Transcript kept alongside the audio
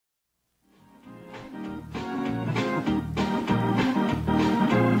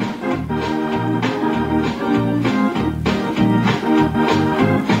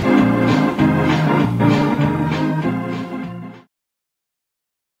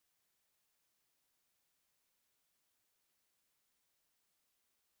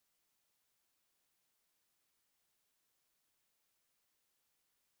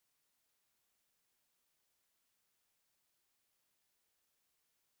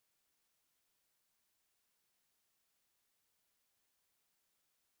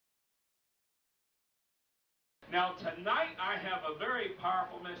Now tonight I have a very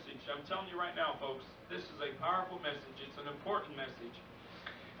powerful message. I'm telling you right now, folks, this is a powerful message. It's an important message.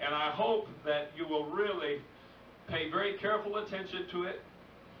 And I hope that you will really pay very careful attention to it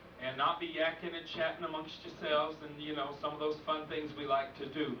and not be yakking and chatting amongst yourselves and, you know, some of those fun things we like to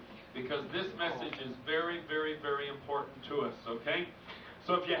do. Because this message is very, very, very important to us, okay?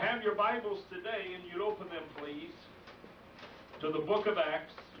 So if you have your Bibles today, and you'd open them, please, to the book of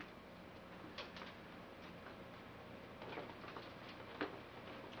Acts.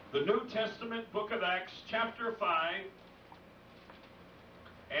 The New Testament book of Acts, chapter 5.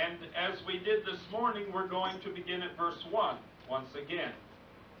 And as we did this morning, we're going to begin at verse 1 once again.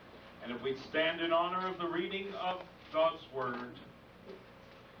 And if we'd stand in honor of the reading of God's Word.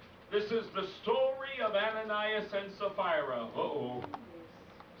 This is the story of Ananias and Sapphira. Uh-oh.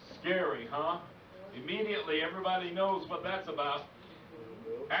 Scary, huh? Immediately everybody knows what that's about.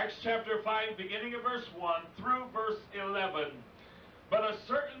 Acts chapter 5, beginning of verse 1 through verse 11. But a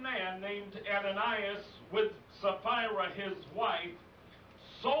certain man named Ananias, with Sapphira his wife,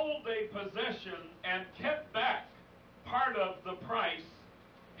 sold a possession and kept back part of the price,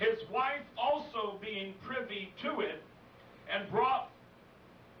 his wife also being privy to it, and brought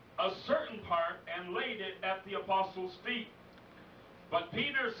a certain part and laid it at the apostles' feet. But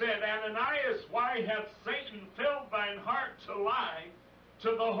Peter said, Ananias, why hath Satan filled thine heart to lie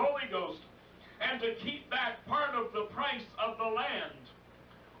to the Holy Ghost, and to keep back part of the price of the land?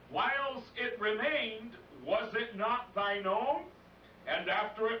 Whilst it remained, was it not thine own? And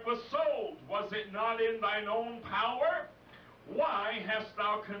after it was sold, was it not in thine own power? Why hast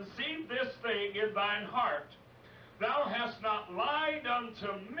thou conceived this thing in thine heart? Thou hast not lied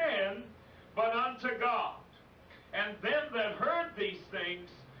unto men, but unto God. And them that heard these things,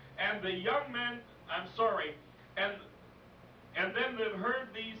 and the young men, and them that heard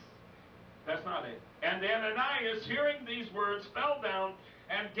these, that's not it. And Ananias, hearing these words, fell down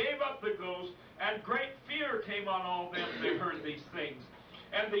and gave up the ghost, and great fear came on all them that heard these things.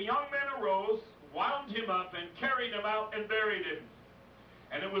 And the young men arose, wound him up, and carried him out and buried him.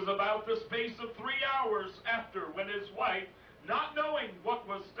 And it was about the space of 3 hours after, when his wife, not knowing what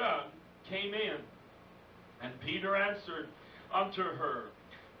was done, came in. And Peter answered unto her,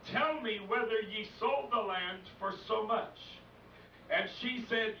 Tell me whether ye sold the land for so much. And she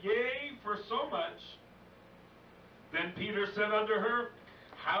said, Yea, for so much. Then Peter said unto her,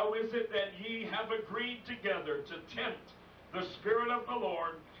 How is it that ye have agreed together to tempt the Spirit of the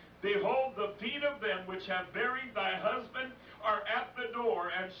Lord? Behold, the feet of them which have buried thy husband are at the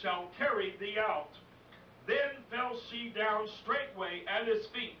door, and shall carry thee out. Then fell she down straightway at his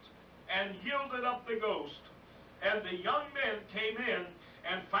feet, and yielded up the ghost. And the young men came in,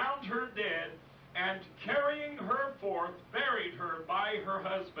 and found her dead, and carrying her forth, buried her by her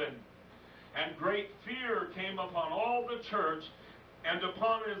husband. And great fear came upon all the church, and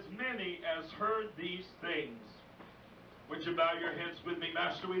upon as many as heard these things. Would you bow your heads with me?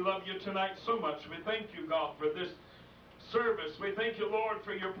 Master, we love you tonight so much. We thank you, God, for this service. We thank you, Lord,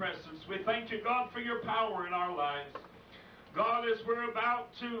 for your presence. We thank you, God, for your power in our lives. God, as we're about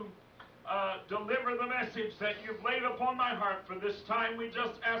to deliver the message that you've laid upon my heart for this time, we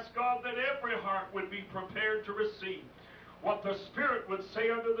just ask, God, that every heart would be prepared to receive what the Spirit would say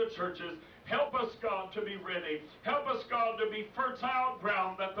unto the churches. Help us, God, to be ready. Help us, God, to be fertile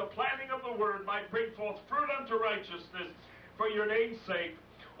ground, that the planting of the word might bring forth fruit unto righteousness for your name's sake.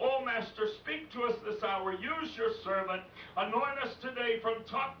 Oh, Master, speak to us this hour. Use your servant. Anoint us today from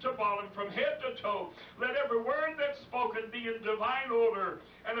top to bottom, from head to toe. Let every word that's spoken be in divine order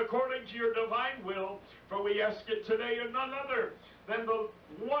and according to your divine will. For we ask it today in none other than the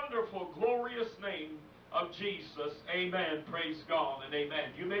wonderful, glorious name of Jesus. Amen. Praise God and amen.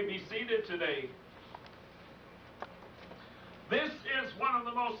 You may be seated today. This is one of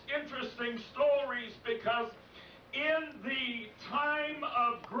the most interesting stories, because in the time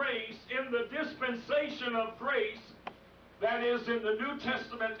of grace, in the dispensation of grace, that is in the New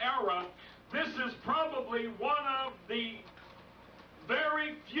Testament era, this is probably one of the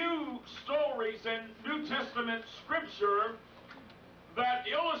very few stories in New Testament scripture that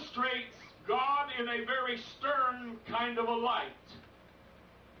illustrates God in a very stern kind of a light.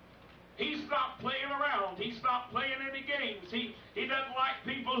 He's not playing around. He's not playing any games. He doesn't like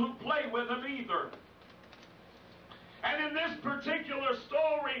people who play with him either. And in this particular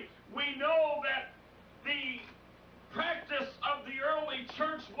story, we know that the practice of the early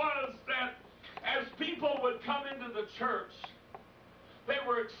church was that as people would come into the church, they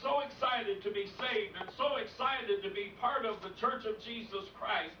were so excited to be saved and so excited to be part of the Church of Jesus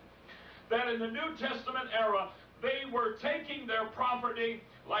Christ that in the New Testament era, they were taking their property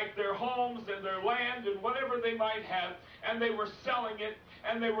like their homes and their land and whatever they might have, and they were selling it,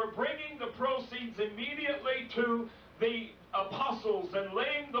 and they were bringing the proceeds immediately to the apostles and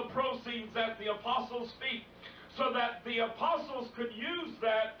laying the proceeds at the apostles' feet, so that the apostles could use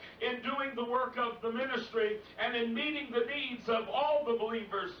that in doing the work of the ministry and in meeting the needs of all the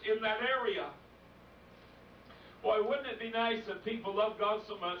believers in that area. Boy, wouldn't it be nice if people loved God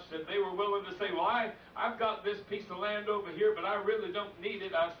so much that they were willing to say, well, I've got this piece of land over here, but I really don't need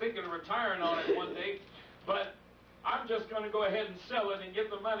it. I was thinking of retiring on it one day, but I'm just going to go ahead and sell it and give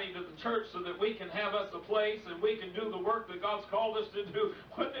the money to the church so that we can have us a place and we can do the work that God's called us to do.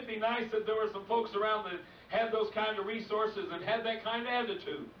 Wouldn't it be nice if there were some folks around that had those kind of resources and had that kind of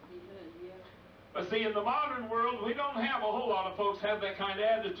attitude? But see, in the modern world, we don't have a whole lot of folks have that kind of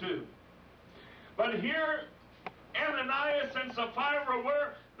attitude. But here, Ananias and Sapphira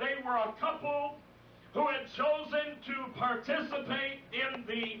were, they were a couple who had chosen to participate in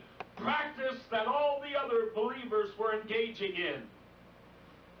the practice that all the other believers were engaging in.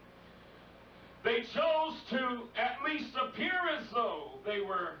 They chose to at least appear as though they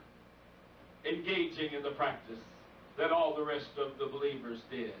were engaging in the practice that all the rest of the believers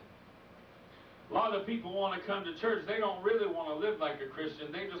did. A lot of people want to come to church. They don't really want to live like a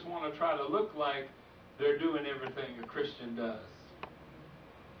Christian. They just want to try to look like they're doing everything a Christian does.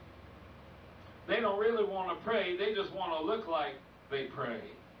 They don't really want to pray. They just want to look like they pray.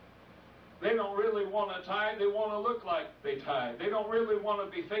 They don't really want to tithe. They want to look like they tithe. They don't really want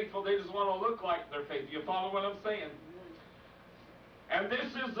to be faithful. They just want to look like they're faithful. You follow what I'm saying? And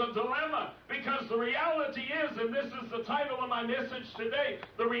this is a dilemma, because the reality is, and this is the title of my message today,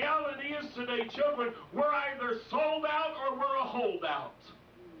 the reality is today, children, we're either sold out or we're a holdout.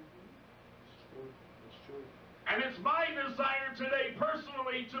 And it's my desire today,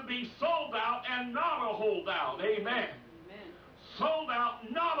 personally, to be sold out and not a holdout. Amen. Sold out,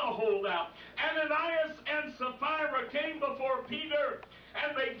 not a holdout. Ananias and Sapphira came before Peter,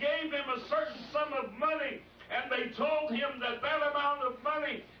 and they gave him a certain sum of money, and they told him that that amount of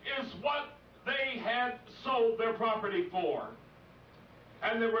money is what they had sold their property for.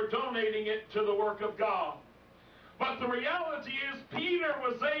 And they were donating it to the work of God. But the reality is, Peter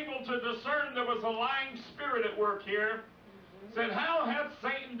was able to discern there was a lying spirit at work here. Said, how hath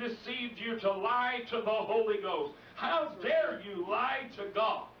Satan deceived you to lie to the Holy Ghost? How dare you lie to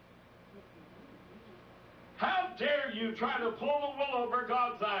God? How dare you try to pull the wool over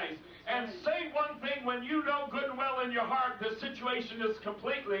God's eyes and say one thing when you know good and well in your heart the situation is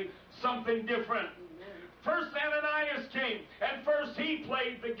completely something different? First Ananias came, and first he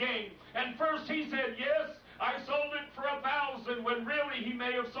played the game. And first he said, yes, I sold it for 1,000, when really he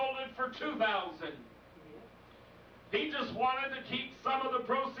may have sold it for 2,000. He just wanted to keep some of the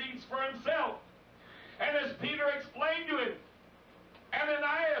proceeds for himself. And as Peter explained to him,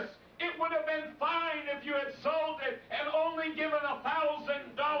 Ananias, it would have been fine if you had sold it and only given $1,000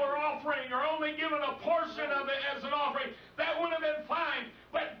 offering, or only given a portion of it as an offering. That would have been fine.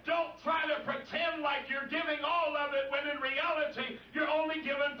 But don't try to pretend like you're giving all of it when in reality you're only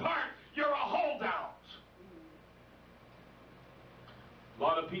giving part. You're a holdout. A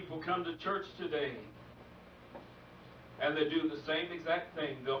lot of people come to church today, and they do the same exact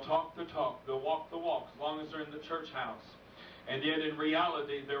thing. They'll talk the talk, they'll walk the walk, as long as they're in the church house. And yet in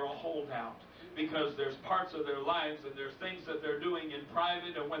reality, they're a holdout, because there's parts of their lives and there's things that they're doing in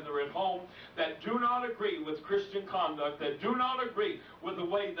private and when they're at home that do not agree with Christian conduct, that do not agree with the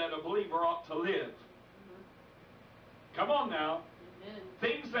way that a believer ought to live. Come on now.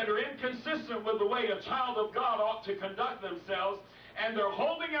 Things that are inconsistent with the way a child of God ought to conduct themselves, and they're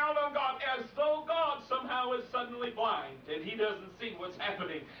holding out on God as though God somehow is suddenly blind, and he doesn't see what's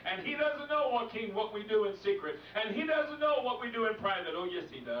happening, and he doesn't know what we do in secret, and he doesn't know what we do in private. Oh, yes,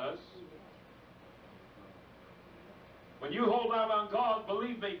 he does. When you hold out on God,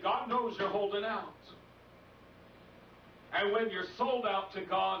 believe me, God knows you're holding out. And when you're sold out to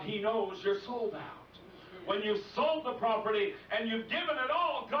God, he knows you're sold out. When you've sold the property and you've given it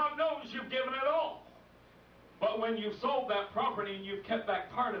all, God knows you've given it all. But when you've sold that property and you've kept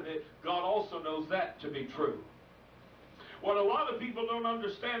back part of it, God also knows that to be true. What a lot of people don't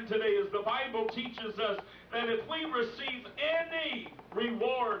understand today is the Bible teaches us that if we receive any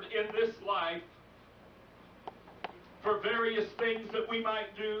reward in this life for various things that we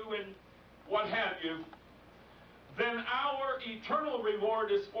might do and what have you, then our eternal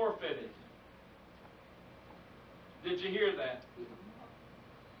reward is forfeited. Did you hear that?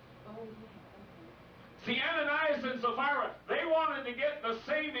 See, Ananias and Sapphira, they wanted to get the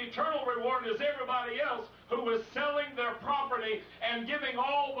same eternal reward as everybody else who was selling their property and giving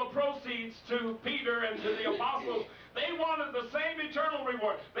all the proceeds to Peter and to the apostles. They They wanted the same eternal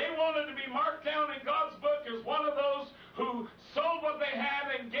reward. They wanted to be marked down in God's book as one of those who sold what they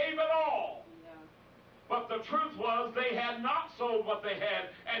had and gave it all. But the truth was they had not sold what they had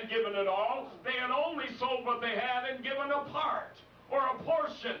and given it all. They had only sold what they had and given a part or a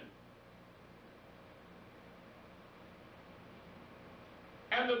portion.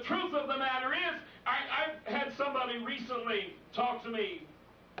 And the truth of the matter is, I've had somebody recently talk to me.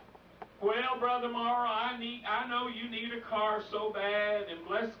 Well, Brother Morrow, I know you need a car so bad, and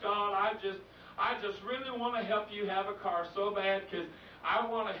bless God, I just really want to help you have a car so bad because I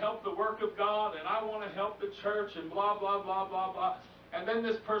want to help the work of God, and I want to help the church, and blah, blah, blah, blah, blah. And then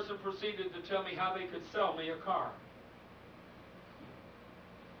this person proceeded to tell me how they could sell me a car.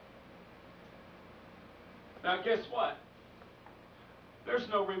 Now, guess what? There's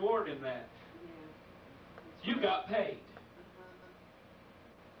no reward in that. You got paid.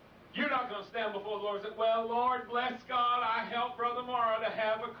 You're not going to stand before the Lord and say, well, Lord, bless God, I helped Brother Morrow to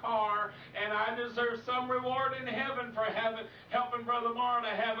have a car, and I deserve some reward in heaven for helping Brother Morrow to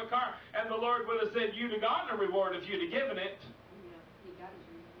have a car. And the Lord would have said, you'd have gotten a reward if you'd have given it. Yeah, you got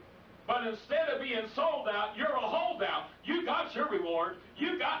it. But instead of being sold out, you're a holdout. You got your reward.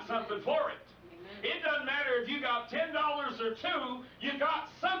 You got something for it. Amen. It doesn't matter if you got $10 or $2, you got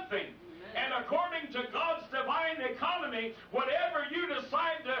something. And according to God's divine economy, whatever you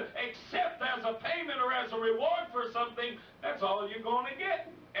decide to accept as a payment or as a reward for something, that's all you're going to get.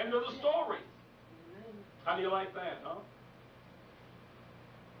 End of the story. How do you like that, huh?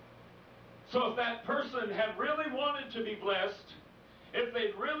 So if that person had really wanted to be blessed, if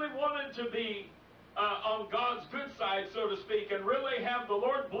they'd really wanted to be on God's good side, so to speak, and really have the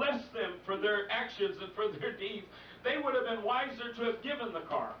Lord bless them for their actions and for their deeds, they would have been wiser to have given the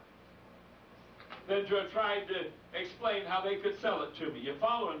car than to have tried to explain how they could sell it to me. You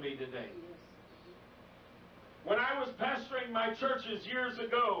following me today? Yes. When I was pastoring my churches years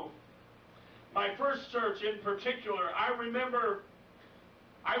ago, my first church in particular, I remember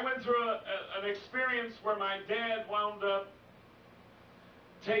I went through an experience where my dad wound up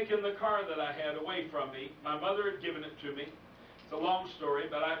taking the car that I had away from me. My mother had given it to me. It's a long story,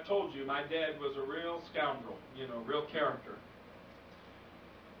 but I've told you, my dad was a real scoundrel, real character.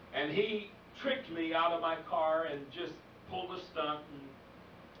 And he tricked me out of my car and just pulled a stunt, and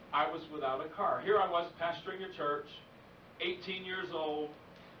I was without a car. Here I was pastoring a church, 18 years old,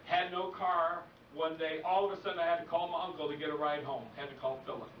 had no car. One day, all of a sudden I had to call my uncle to get a ride home. Had to call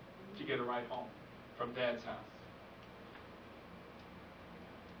Philip to get a ride home from Dad's house.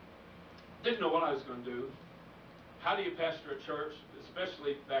 Didn't know what I was going to do. How do you pastor a church?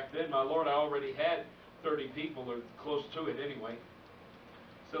 Especially back then, my Lord, I already had 30 people, or close to it anyway.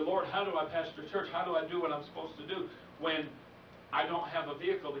 I said, Lord, how do I pastor a church? How do I do what I'm supposed to do when I don't have a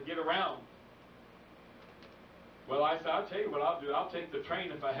vehicle to get around? Well, I said, I'll tell you what I'll do. I'll take the train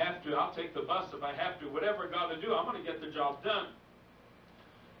if I have to. I'll take the bus if I have to. Whatever I got to do, I'm going to get the job done.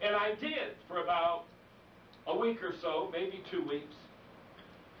 And I did for about a week or so, maybe 2 weeks.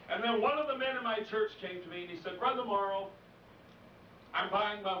 And then one of the men in my church came to me and he said, Brother Morrow, I'm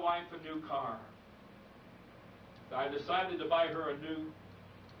buying my wife a new car. So I decided to buy her a new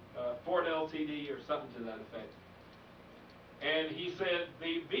Ford LTD or something to that effect. And he said,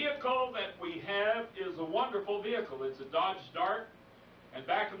 the vehicle that we have is a wonderful vehicle. It's a Dodge Dart. And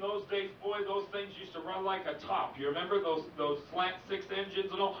back in those days, boy, those things used to run like a top. You remember those slant six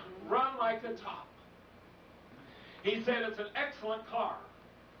engines and all? Run like a top. He said, it's an excellent car.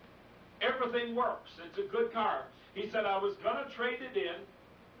 Everything works. It's a good car. He said, I was going to trade it in,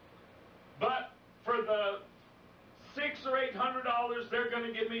 but for the $600 or $800 they're going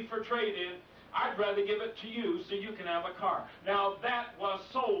to give me for trade-in, I'd rather give it to you so you can have a car. Now, that was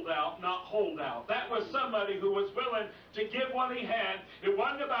sold out, not hold out. That was somebody who was willing to give what he had. It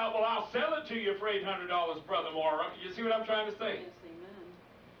wasn't about, well, I'll sell it to you for $800, Brother Morrow. You see what I'm trying to say? Yes, amen.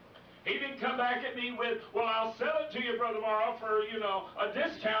 He didn't come back at me with, well, I'll sell it to you, Brother Morrow, for, a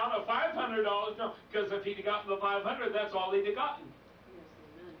discount of $500. No, because if he'd have gotten the $500, that's all he'd have gotten. Yes,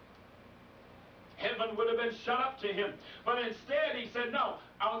 amen. Heaven would have been shut up to him. But instead, he said, no,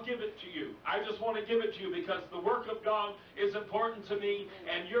 I'll give it to you. I just want to give it to you because the work of God is important to me,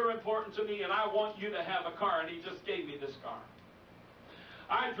 and you're important to me, and I want you to have a car. And he just gave me this car.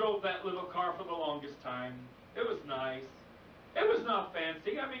 I drove that little car for the longest time. It was nice. It was not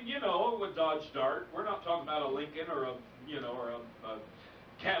fancy. I mean, a Dodge Dart. We're not talking about a Lincoln or a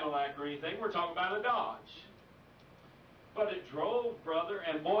Cadillac or anything. We're talking about a Dodge. But it drove, brother,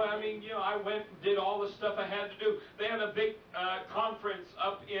 and boy, I mean, I went and did all the stuff I had to do. They had a big conference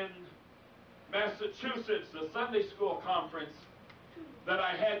up in Massachusetts, a Sunday school conference. that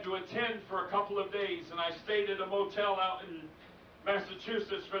I had to attend for a couple of days, and I stayed at a motel out in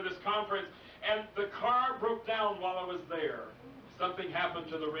Massachusetts for this conference, and the car broke down while I was there. Something happened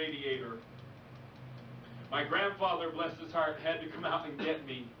to the radiator. My grandfather, bless his heart, had to come out and get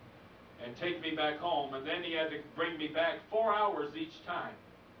me and take me back home, and then he had to bring me back 4 hours each time.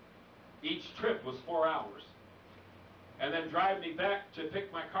 Each trip was 4 hours. And then drive me back to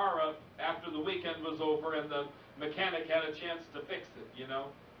pick my car up after the weekend was over and the mechanic had a chance to fix it, you know.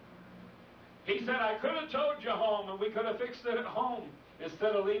 He said, I could have towed you home and we could have fixed it at home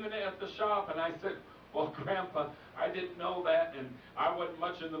instead of leaving it at the shop. And I said, well, Grandpa, I didn't know that, and I wasn't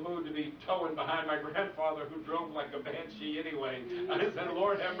much in the mood to be towing behind my grandfather who drove like a banshee anyway. I said,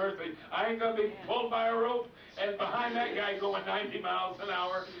 Lord have mercy, I ain't going to be pulled by a rope and behind that guy going 90 miles an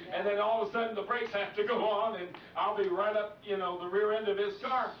hour, and then all of a sudden the brakes have to go on, and I'll be right up, you know, the rear end of his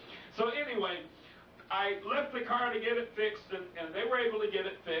car. So anyway, I left the car to get it fixed, and they were able to get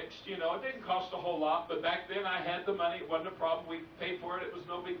it fixed. You know, it didn't cost a whole lot, but back then I had the money. It wasn't a problem. We paid for it. It was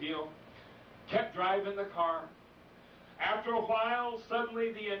no big deal. Kept driving the car. After a while,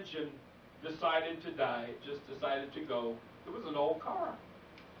 suddenly the engine decided to die. It just decided to go. It was an old car.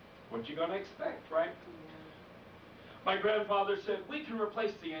 What you gonna expect, right? My grandfather said, we can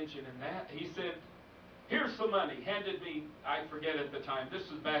replace the engine in that. He said, here's some money. Handed me, I forget at the time, this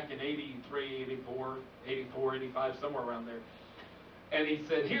was back in 83, 84, 85, somewhere around there. And he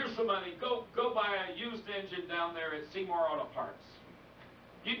said, here's some money. Go buy a used engine down there at Seymour Auto Parts.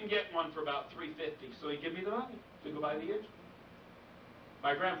 You can get one for about $350. So he gave me the money to go buy the engine.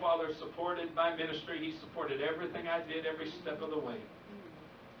 My grandfather supported my ministry. He supported everything I did every step of the way.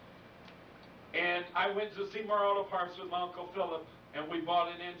 And I went to Seymour Auto Parts with my Uncle Philip, and we bought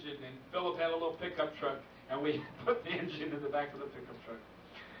an engine. And Philip had a little pickup truck, and we put the engine in the back of the pickup truck.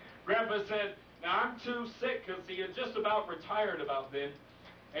 Grandpa said, now I'm too sick, because he had just about retired about then.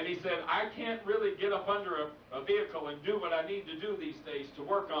 And he said, I can't really get up under a vehicle and do what I need to do these days to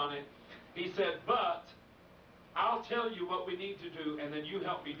work on it. He said, but I'll tell you what we need to do, and then you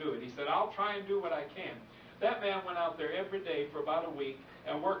help me do it. He said, I'll try and do what I can. That man went out there every day for about a week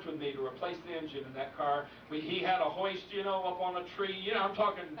and worked with me to replace the engine in that car. He had a hoist, you know, up on a tree. You know, I'm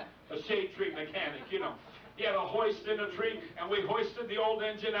talking a shade tree mechanic, you know. He had a hoist in a tree, and we hoisted the old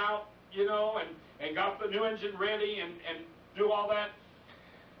engine out, you know, and got the new engine ready and do all that.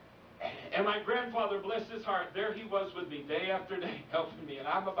 And my grandfather, bless his heart, there he was with me day after day helping me. And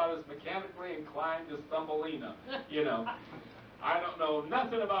I'm about as mechanically inclined as Thumbelina, you know. I don't know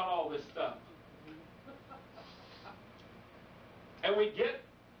nothing about all this stuff. And we get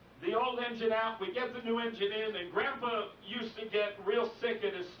the old engine out, we get the new engine in, and Grandpa used to get real sick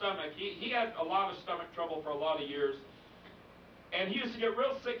in his stomach. He had a lot of stomach trouble for a lot of years. And he used to get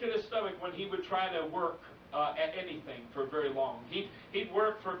real sick in his stomach when he would try to work at anything for very long. He'd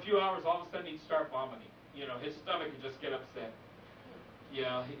work for a few hours, all of a sudden he'd start vomiting. You know, his stomach would just get upset. You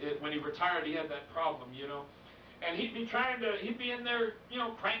know, when he retired, he had that problem, you know. And he'd be in there, you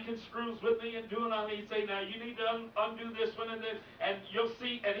know, cranking screws with me and doing all. He'd say, now you need to undo this one and then, and you'll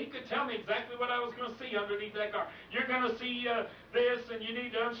see. And he could tell me exactly what I was going to see underneath that car. You're going to see this, and you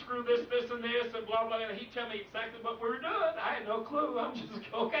need to unscrew this, this, and this, and blah, blah. And he'd tell me exactly what we were doing. I had no clue. I'm just,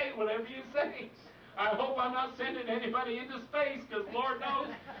 okay, whatever you say. I hope I'm not sending anybody into space, because Lord knows,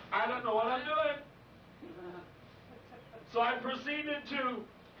 I don't know what I'm doing. So I proceeded to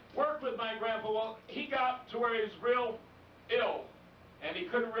work with my grandpa. Well, he got to where he was real ill, and he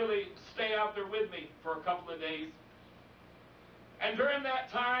couldn't really stay out there with me for a couple of days. And during that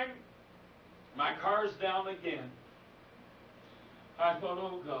time, my car's down again. I thought,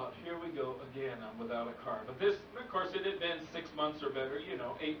 oh God, here we go again. I'm without a car. But this, of course, it had been 6 months or better, you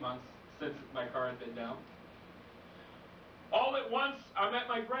know, 8 months since my car had been down. All at once, I'm at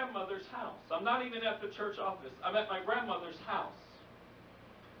my grandmother's house. I'm not even at the church office. I'm at my grandmother's house.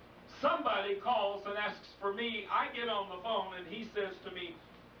 Somebody calls and asks for me. I get on the phone, and he says to me,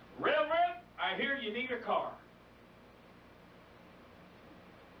 Reverend, I hear you need a car.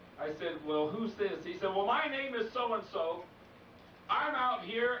 I said, well, who's this? He said, well, my name is so-and-so. I'm out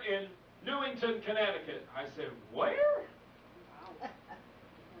here in Newington, Connecticut. I said, where?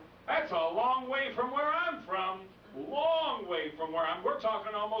 That's a long way from where I'm from. Long way from where I'm. We're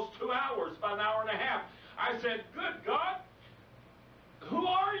talking almost 2 hours, about an hour and a half. I said, good God, who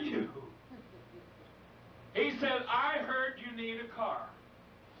are you? He said, I heard you need a car.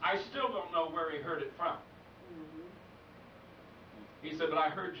 I still don't know where he heard it from. He said, but I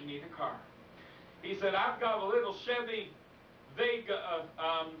heard you need a car. He said, I've got a little Chevy Vega,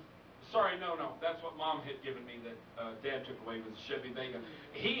 Sorry, no. That's what Mom had given me that Dad took away with the Chevy Vega.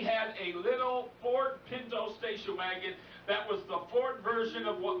 He had a little Ford Pinto station wagon that was the Ford version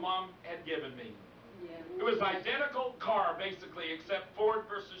of what Mom had given me. Yeah. It was identical car, basically, except Ford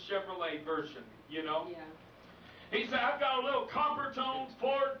versus Chevrolet version, you know? Yeah. He said, I've got a little copper-toned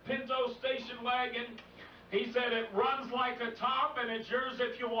Ford Pinto station wagon. He said, it runs like a top, and it's yours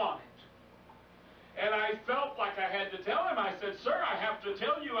if you want it. And I felt like I had to tell him. I said, sir, I have to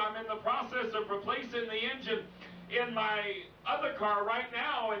tell you, I'm in the process of replacing the engine in my other car right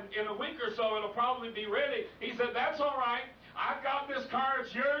now. And in a week or so, it'll probably be ready. He said, that's all right. I've got this car.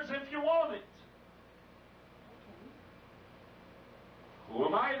 It's yours if you want it. Who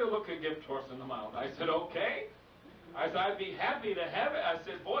am I to look a gift horse in the mouth? I said, okay. I said, I'd be happy to have it. I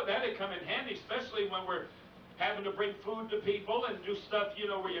said, boy, that'd come in handy, especially when we're having to bring food to people and do stuff, you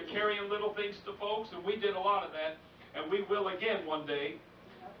know, where you're carrying little things to folks. And we did a lot of that. And we will again one day.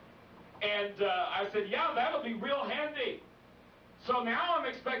 And I said, yeah, that'll be real handy. So now I'm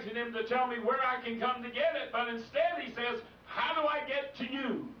expecting him to tell me where I can come to get it. But instead he says, how do I get to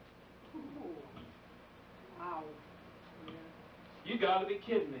you? Wow. You got to be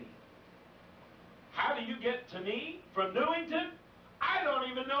kidding me. How do you get to me from Newington? I don't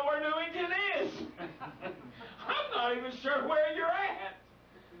even know where Newington is. I'm not even sure where you're at.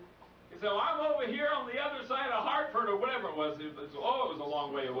 He said, well, I'm over here on the other side of Hartford or whatever it was. It was a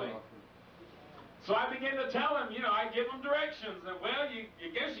long way away. So I began to tell him, you know, I give him directions. And, well,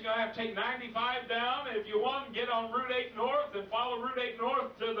 you guess you're going to have to take 95 down. And if you want, get on Route 8 North and follow Route 8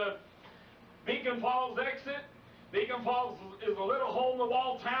 North to the Beacon Falls exit. Beacon Falls is a little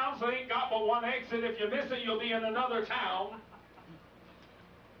hole-in-the-wall town, so they ain't got but one exit. If you miss it, you'll be in another town.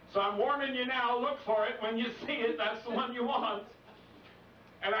 So I'm warning you now, look for it. When you see it, that's the one you want.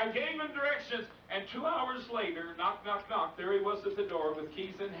 And I gave him directions, and 2 hours later, knock, knock, knock, there he was at the door with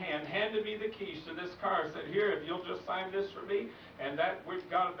keys in hand, handed me the keys to this car, said, here, if you'll just sign this for me, and that we've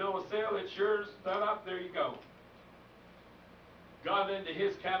got a bill of sale, it's yours, there you go. Got into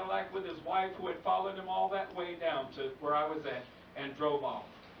his Cadillac with his wife, who had followed him all that way down to where I was at, and drove off.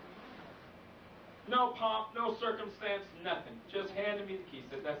 No pomp, no circumstance, nothing. Just handed me the keys,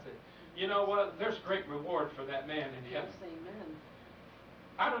 said, that's it. You know what? There's great reward for that man in heaven. Yes, amen.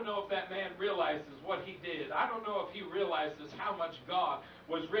 I don't know if that man realizes what he did. I don't know if he realizes how much God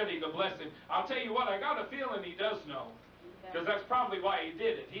was ready to bless him. I'll tell you what, I got a feeling he does know. Because that's probably why he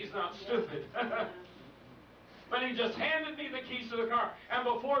did it. He's not stupid. But he just handed me the keys to the car. And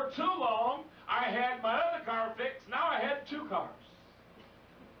before too long, I had my other car fixed. Now I had 2 cars.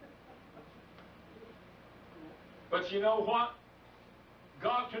 But you know what?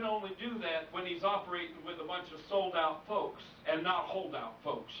 God can only do that when he's operating with a bunch of sold-out folks and not holdout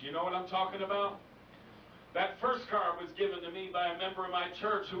folks. You know what I'm talking about? That first car was given to me by a member of my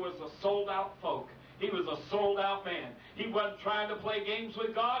church who was a sold-out folk. He was a sold-out man. He wasn't trying to play games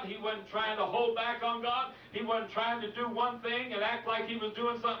with God. He wasn't trying to hold back on God. He wasn't trying to do one thing and act like he was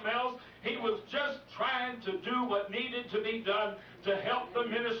doing something else. He was just trying to do what needed to be done to help the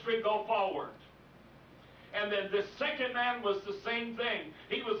ministry go forward. And then this second man was the same thing.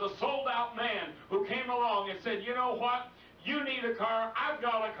 He was a sold-out man who came along and said, you know what? You need a car. I've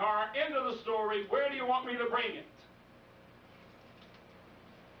got a car. End of the story. Where do you want me to bring it?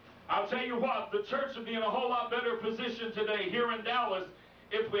 I'll tell you what, the church would be in a whole lot better position today here in Dallas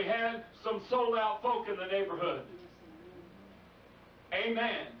if we had some sold-out folk in the neighborhood.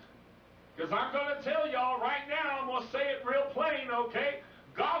 Amen. Because I'm going to tell y'all right now, I'm going to say it real plain, okay?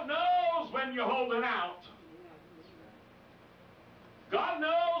 God knows when you're holding out. God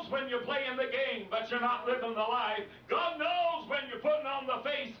knows when you're playing the game, but you're not living the life. God knows when you're putting on the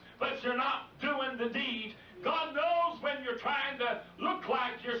face, but you're not doing the deed. God knows when you're trying to look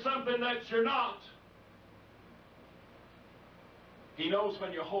like you're something that you're not. He knows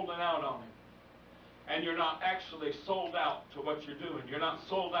when you're holding out on him and you're not actually sold out to what you're doing. You're not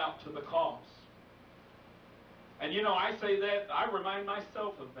sold out to the cause. And you know, I say that, I remind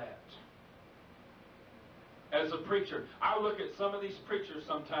myself of that. As a preacher, I look at some of these preachers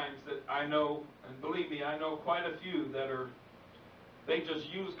sometimes that I know, and believe me, I know quite a few that they just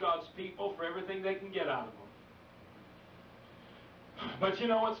use God's people for everything they can get out of them. But you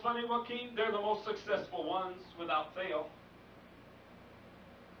know what's funny, Joaquin? They're the most successful ones without fail.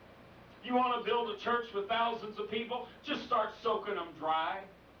 You want to build a church with thousands of people? Just start soaking them dry.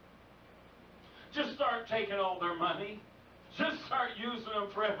 Just start taking all their money. Just start using them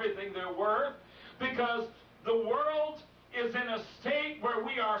for everything they're worth. Because the world is in a state where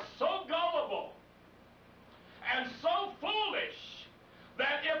we are so gullible and so foolish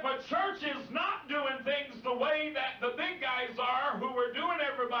that if a church is not doing things the way that the big guys are, who are doing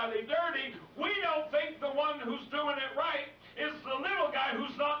everybody dirty, we don't think the one who's doing it right is the little guy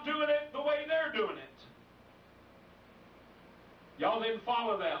who's not doing it the way they're doing it. Y'all didn't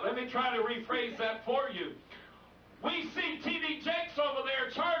follow that. Let me try to rephrase that for you. We see T.D. Jakes over there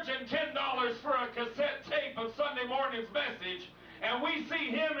charging $10 for a cassette tape of Sunday morning's message, and we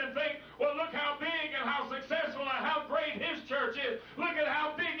see him and think, well, look how big and how successful and how great his church is. Look at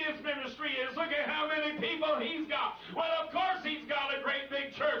how big his ministry is. Look at how many people he's got. Well, of course he's got a great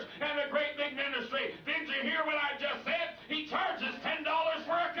big church and a great big ministry. Did you hear what I just said? He charges $10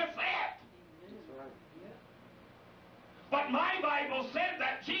 for a cassette. But my Bible said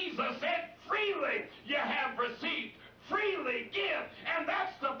that Jesus said, freely you have received, freely give. And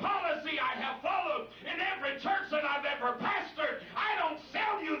that's the policy I have followed in every church that I've ever pastored. I don't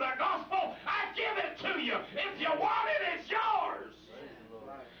sell you the gospel, I give it to you. If you want it, it's yours.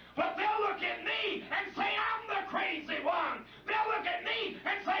 But they'll look at me and say, I'm the crazy one. They'll look at me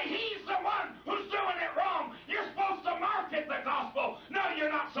and say, he's the one who's doing it wrong. You're supposed to market the gospel. No,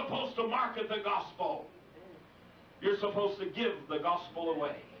 you're not supposed to market the gospel. You're supposed to give the gospel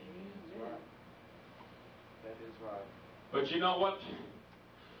away. That's right. That is right. But you know what,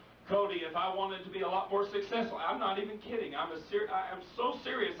 Cody, if I wanted to be a lot more successful, I'm not even kidding. I am so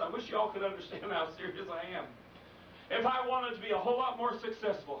serious. I wish y'all could understand how serious I am. If I wanted to be a whole lot more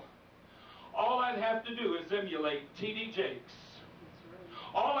successful, all I'd have to do is emulate T.D. Jakes.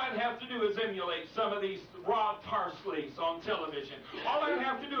 All I'd have to do is emulate some of these Rod Parsleys on television. All I'd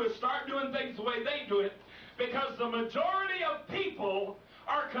have to do is start doing things the way they do it, because the majority of people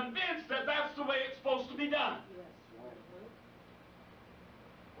are convinced that that's the way it's supposed to be done.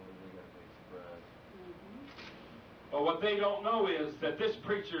 But what they don't know is that this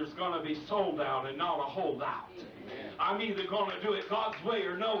preacher is going to be sold out and not a holdout. I'm either going to do it God's way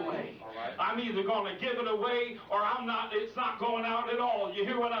or no way. I'm either going to give it away or it's not going out at all. You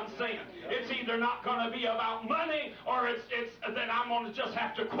hear what I'm saying? It's either not going to be about money or it's that I'm going to just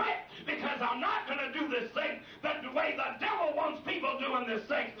have to quit, because I'm not going to do this thing the way the devil wants people doing this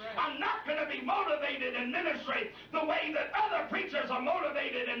thing. I'm not going to be motivated in ministry the way that other preachers are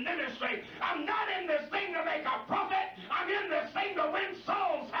motivated in ministry. I'm not in this thing to make a profit. I'm in this thing to win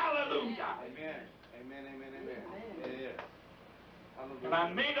souls. Hallelujah. Amen. Amen, amen, amen. Yeah. Hallelujah. And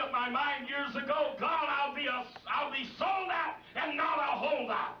I made up my mind years ago, God, I'll be sold out and not a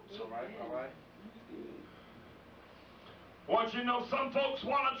holdout. All right, all right. Want you to know, some folks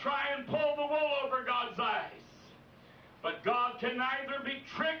want to try and pull the wool over God's eyes. But God can neither be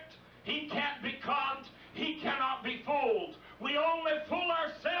tricked, He can't be conned, He cannot be fooled. We only fool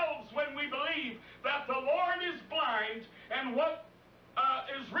ourselves when we believe that the Lord is blind and what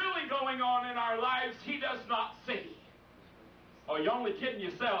is really going on in our lives He does not see. Oh, you're only kidding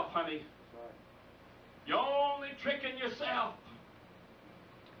yourself, honey. You're only tricking yourself.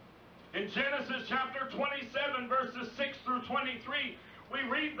 In Genesis chapter 27, verses 6 through 23, we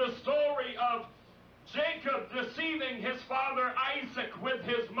read the story of Jacob deceiving his father Isaac with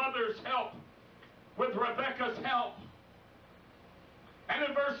his mother's help, with Rebekah's help. And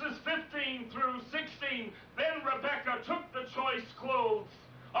in verses 15 through 16, then Rebekah took the choice clothes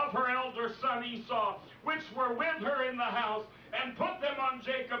of her elder son Esau, which were with her in the house, and put them on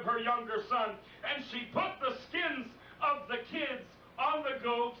Jacob, her younger son. And she put the skins of the kids on the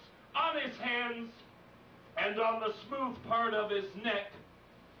goats, on his hands, and on the smooth part of his neck.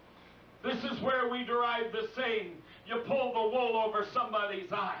 This is where we derive the saying, you pull the wool over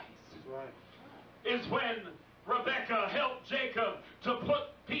somebody's eyes. That's right. Is when Rebekah helped Jacob to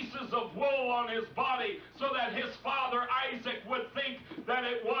put pieces of wool on his body so that his father Isaac would think that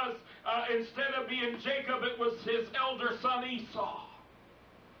it was, instead of being Jacob, it was his elder son Esau.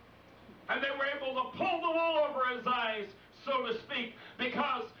 And they were able to pull the wool over his eyes, so to speak,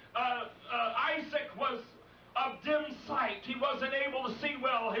 because Isaac was of dim sight. He wasn't able to see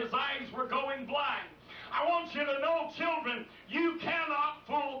well. His eyes were going blind. I want you to know, children, you cannot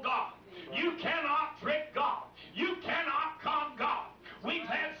fool God. You cannot trick God. You cannot con God. We've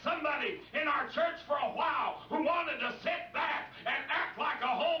had somebody in our church for a while who wanted to sit back and act like a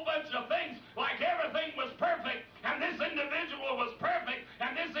whole bunch of things, like everything was perfect, and this individual was perfect,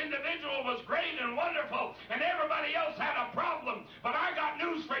 and this individual was great and wonderful, and everybody else had a problem. But I got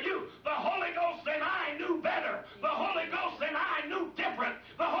news for you. The Holy Ghost and I knew better. The Holy Ghost and I knew different.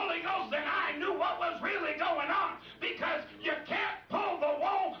 The Holy Ghost and I knew what was really going on, because you can't pull the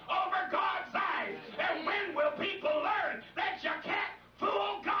wool over God's eyes. And when will people learn that you can't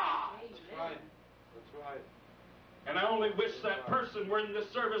fool God? That's right. That's right. And I only wish that person were in this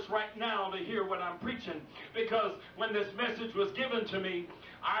service right now to hear what I'm preaching, because when this message was given to me,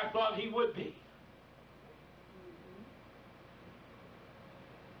 I thought he would be.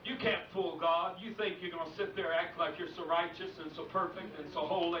 You can't fool God. You think you're going to sit there and act like you're so righteous and so perfect and so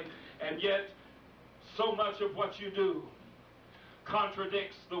holy, and yet so much of what you do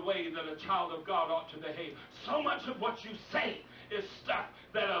contradicts the way that a child of God ought to behave. So much of what you say is stuff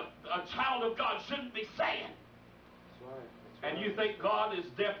that a child of God shouldn't be saying. That's right. And you think God is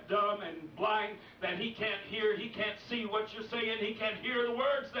deaf, dumb, and blind, that He can't hear, He can't see what you're saying, He can't hear the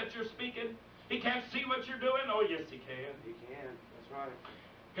words that you're speaking, He can't see what you're doing? Oh, yes, He can. He can. That's right.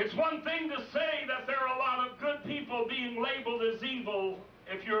 It's one thing to say that there are a lot of good people being labeled as evil.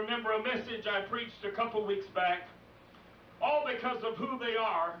 If you remember a message I preached a couple weeks back, all because of who they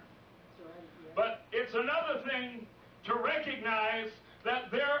are. But it's another thing to recognize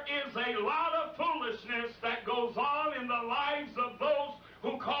that there is a lot of foolishness that goes on in the lives of those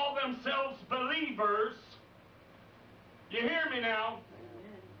who call themselves believers. You hear me now?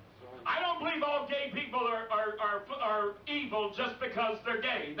 I don't believe all gay people are evil just because they're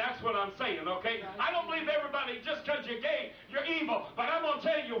gay. That's what I'm saying, okay? I don't believe everybody, just because you're gay, you're evil. But I'm going to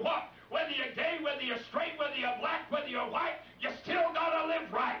tell you what, whether you're gay, whether you're straight, whether you're black, whether you're white, you still got to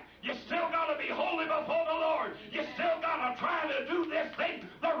live right. You still got to be holy before the Lord. You still got to try to do this thing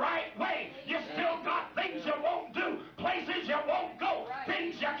the right way. You still got things you won't do, places you won't go,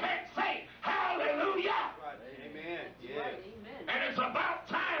 things you can't say. Hallelujah! Right. Amen. Yes. And it's about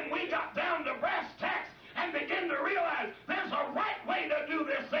time we got down to brass tacks and begin to realize there's a right way to do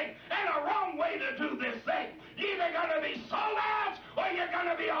this thing and a wrong way to do this thing. You're either going to be sold out or you're going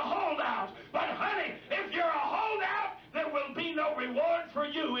to be a holdout. But honey, if you're a holdout, there will be no reward for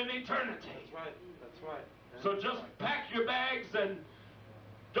you in eternity. That's right. That's right. So just pack your bags and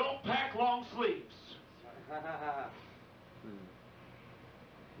don't pack long sleeves.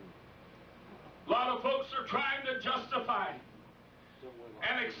 A lot of folks are trying to justify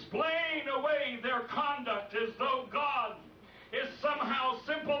and explain away their conduct as though God is somehow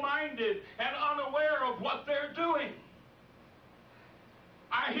simple-minded and unaware of what they're doing.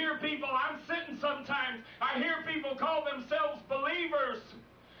 I hear people, I'm sitting sometimes, I hear people call themselves believers,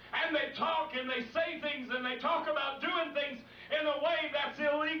 and they talk and they say things and they talk about doing things in a way that's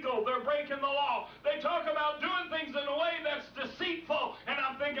illegal. They're breaking the law. They talk about doing things in a way that's deceitful, and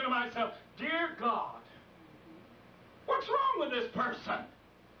I'm thinking to myself, dear God, what's wrong with this person?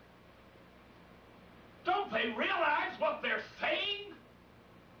 Don't they realize what they're saying?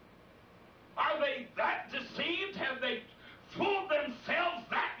 Are they that deceived? Have they fooled themselves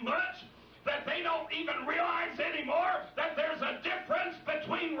that much that they don't even realize anymore that there's a difference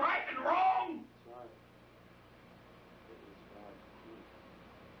between right and wrong? That's right.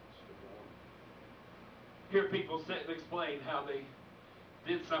 Hear people sit and explain how they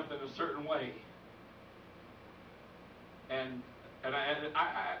did something a certain way. And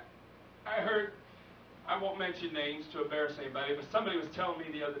I heard, I won't mention names to embarrass anybody, but somebody was telling me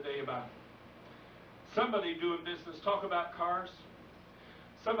the other day about somebody doing business, talk about cars.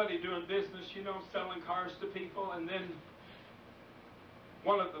 Somebody doing business, you know, selling cars to people, and then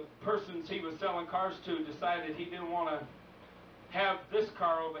one of the persons he was selling cars to decided he didn't want to have this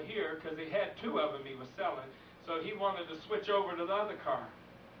car over here because he had two of them he was selling, so he wanted to switch over to the other car.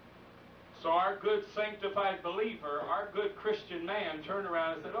 So our good sanctified believer, our good Christian man turned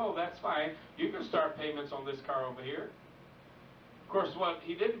around and said, oh, that's fine, you can start payments on this car over here. Of course, what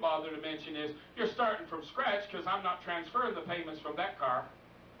he didn't bother to mention is, you're starting from scratch because I'm not transferring the payments from that car.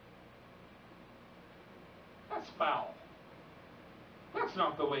 That's foul. That's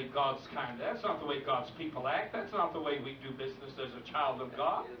not the way God's that's not the way God's people act. That's not the way we do business as a child of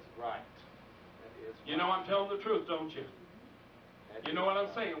God. That is right. That is right. You know I'm telling the truth, don't you? You know what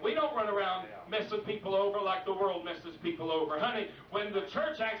I'm saying? We don't run around messing people over like the world messes people over. Honey, when the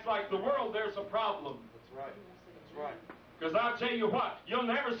church acts like the world, there's a problem. That's right. That's right. Because I'll tell you what, you'll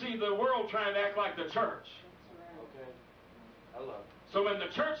never see the world trying to act like the church. Okay. Hello. So when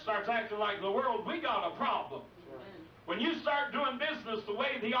the church starts acting like the world, we got a problem. When you start doing business the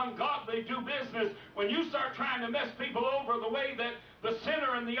way the ungodly do business, when you start trying to mess people over the way that the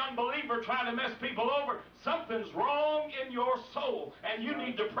sinner and the unbeliever try to mess people over, something's wrong in your soul, and you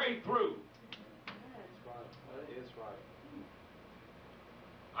need to pray through. That's right. That is right.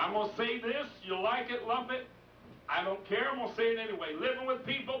 I'm going to say this, you like it, lump it, I don't care, I'm going to say it anyway. Living with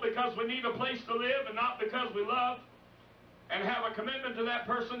people because we need a place to live and not because we love and have a commitment to that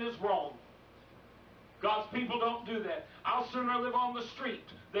person is wrong. God's people don't do that. I'll sooner live on the street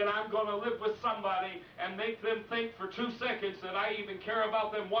than I'm going to live with somebody and make them think for 2 seconds that I even care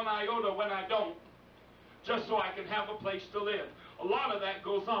about them one iota when I don't, just so I can have a place to live. A lot of that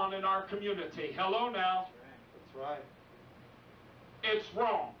goes on in our community. Hello now. That's right. It's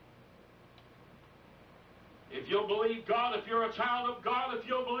wrong. If you'll believe God, if you're a child of God, if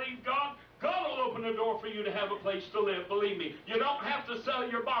you'll believe God, God will open the door for you to have a place to live. Believe me, you don't have to sell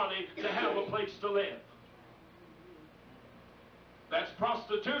your body to have a place to live. That's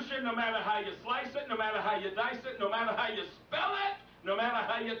prostitution, no matter how you slice it, no matter how you dice it, no matter how you spell it, no matter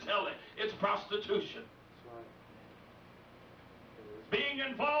how you tell it. It's prostitution. Being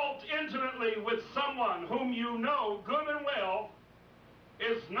involved intimately with someone whom you know good and well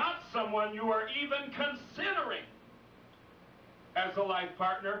is not someone you are even considering as a life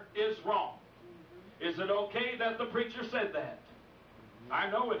partner is wrong. Is it okay that the preacher said that? I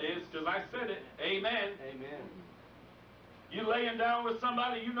know it is, because I said it. Amen. Amen. You laying down with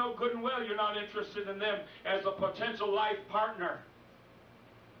somebody you know good and well you're not interested in them as a potential life partner.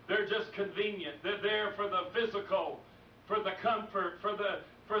 They're just convenient. They're there for the physical, for the comfort, for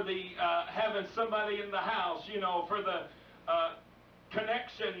the having somebody in the house, you know, for the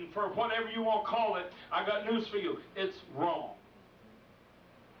connection, for whatever you want to call it. I got news for you. It's wrong.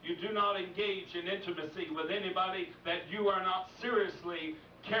 You do not engage in intimacy with anybody that you are not seriously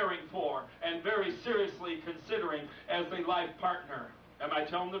caring for and very seriously considering as a life partner. Am I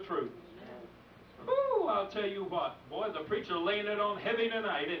telling the truth? Ooh, I'll tell you what. Boy, the preacher laying it on heavy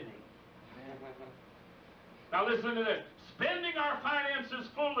tonight, isn't he? Now listen to this. Spending our finances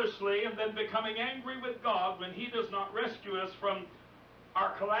foolishly and then becoming angry with God when He does not rescue us from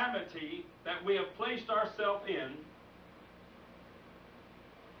our calamity that we have placed ourselves in.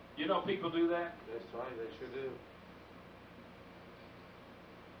 You know people do that? That's right, they sure do.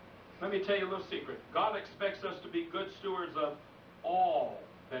 Let me tell you a little secret. God expects us to be good stewards of all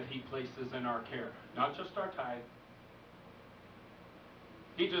that He places in our care, not just our tithe.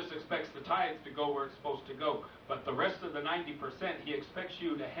 He just expects the tithes to go where it's supposed to go. But the rest of the 90%, He expects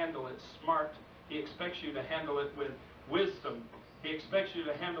you to handle it smart. He expects you to handle it with wisdom. He expects you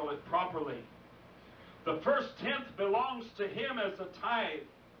to handle it properly. The first tenth belongs to Him as a tithe.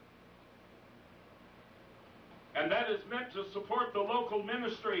 And that is meant to support the local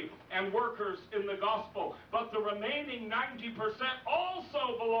ministry and workers in the gospel. But the remaining 90%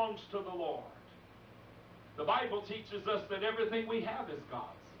 also belongs to the Lord. The Bible teaches us that everything we have is God's.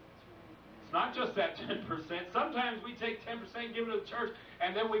 It's not just that 10%. Sometimes we take 10%, give it to the church,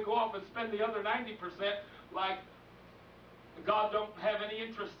 and then we go off and spend the other 90% like God don't have any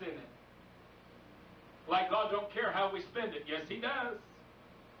interest in it. Like God don't care how we spend it. Yes, He does.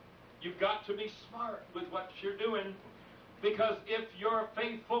 You've got to be smart with what you're doing, because if you're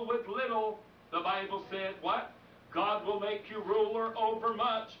faithful with little, the Bible said, what? God will make you ruler over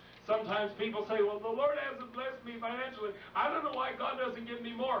much. Sometimes people say, well, the Lord hasn't blessed me financially. I don't know why God doesn't give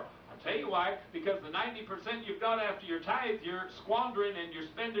me more. I'll tell you why. Because the 90% you've got after your tithe, you're squandering and you're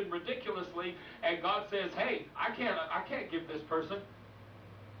spending ridiculously. And God says, hey, I can't give this person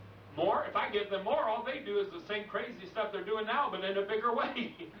more. If I give them more, all they do is the same crazy stuff they're doing now, but in a bigger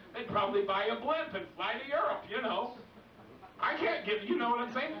way. They'd probably buy a blimp and fly to Europe, you know. I can't give, you know what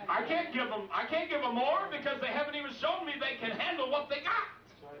I'm saying? I can't give them more because they haven't even shown me they can handle what they got.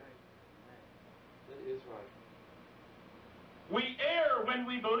 That's right. That is right. We err when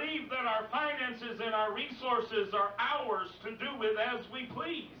we believe that our finances and our resources are ours to do with as we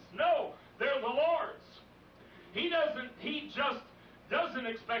please. No, they're the Lord's. He just doesn't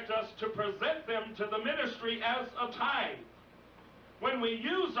expect us to present them to the ministry as a tithe. When we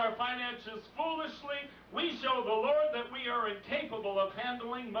use our finances foolishly, we show the Lord that we are incapable of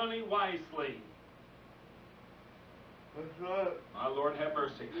handling money wisely. That's right. My Lord have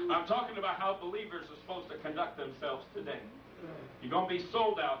mercy. I'm talking about how believers are supposed to conduct themselves today. You're going to be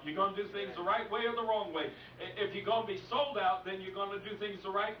sold out. You're going to do things the right way or the wrong way. If you're going to be sold out, then you're going to do things the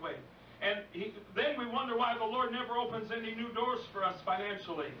right way. And then we wonder why the Lord never opens any new doors for us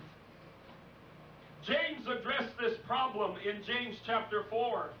financially. James addressed this problem in James chapter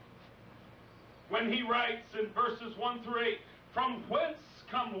 4 when he writes in verses 1 through 8, from whence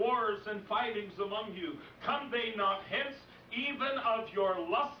come wars and fightings among you? Come they not hence, even of your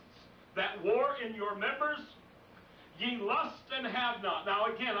lusts that war in your members? Ye lust and have not. Now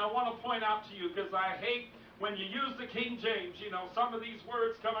again, I want to point out to you, because I hate when you use the King James, you know, some of these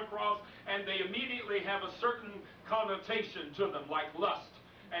words come across and they immediately have a certain connotation to them, like lust.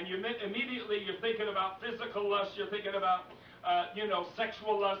 And immediately you're thinking about physical lust, you're thinking about,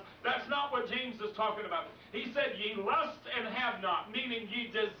 sexual lust. That's not what James is talking about. He said, ye lust and have not, meaning ye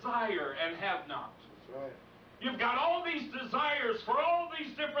desire and have not. That's right. You've got all these desires for all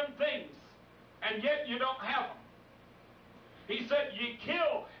these different things, and yet you don't have them. He said, ye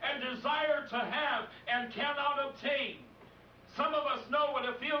kill and desire to have and cannot obtain. Some of us know what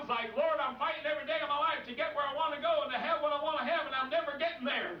it feels like. Lord, I'm fighting every day of my life to get where I want to go and to have what I want to have, and I'm never getting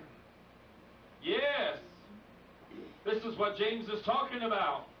there. Yes, This is what James is talking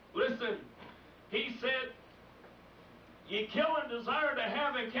about. Listen, he said, ye kill and desire to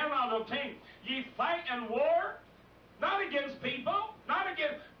have and cannot obtain. Ye fight and war, not against people,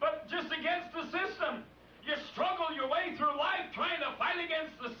 but just against the system. You struggle your way through life trying to fight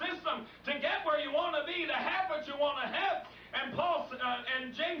against the system to get where you want to be, to have what you want to have.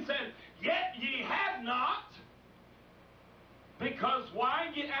 And James said, yet ye have not, because why?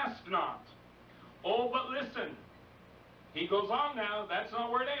 Ye ask not. Oh, but listen. He goes on now. That's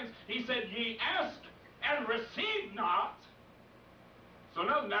not where it ends. He said, ye ask and receive not. So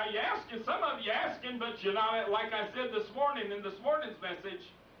now you're asking, some of you asking, but you're not, like I said this morning in this morning's message,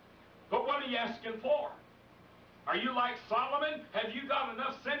 but what are you asking for? Are you like Solomon? Have you got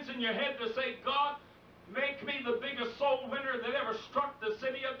enough sense in your head to say, God, make me the biggest soul winner that ever struck the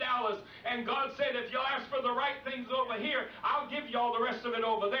city of Dallas? And God said, if you'll ask for the right things over here, I'll give you all the rest of it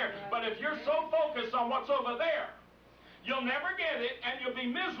over there. But if you're so focused on what's over there, you'll never get it, and you'll be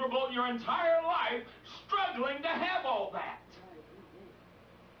miserable your entire life struggling to have all that.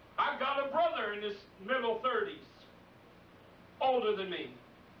 I've got a brother in his middle 30s, older than me.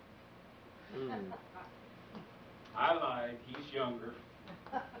 I lied. He's younger.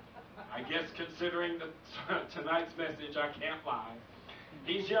 I guess considering tonight's message, I can't lie.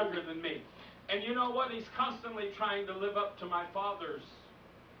 He's younger than me. And you know what? He's constantly trying to live up to my father's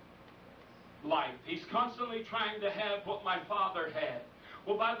life. He's constantly trying to have what my father had.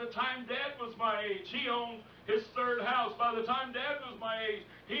 Well, by the time Dad was my age, he owned his third house. By the time Dad was my age,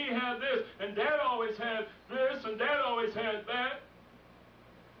 he had this, and Dad always had this, and Dad always had that.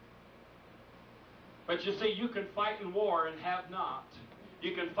 But you see, you can fight in war and have not.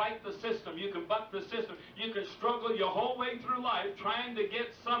 You can fight the system. You can buck the system. You can struggle your whole way through life trying to get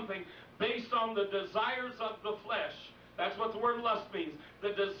something based on the desires of the flesh. That's what the word lust means.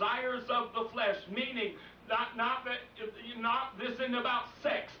 The desires of the flesh, meaning not this isn't about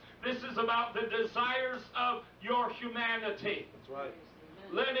sex. This is about the desires of your humanity. That's right.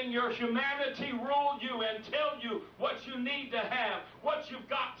 Letting your humanity rule you and tell you what you need to have, what you've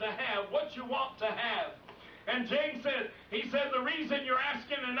got to have, what you want to have. And James said, he said, the reason you're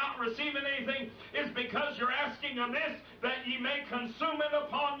asking and not receiving anything is because you're asking amiss, that ye may consume it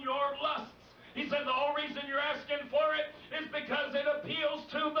upon your lusts. He said the whole reason you're asking for it is because it appeals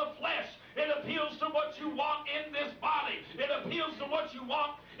to the flesh. It appeals to what you want in this body. It appeals to what you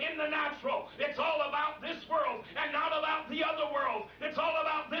want in the natural. It's all about this world and not about the other world. It's all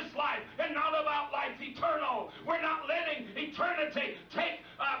about this life and not about life eternal. We're not letting eternity take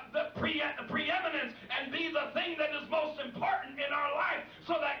the preeminence and be the thing that is most important in our life,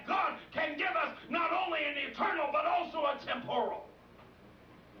 so that God can give us not only an eternal but also a temporal.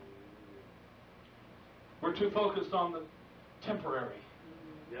 We're too focused on the temporary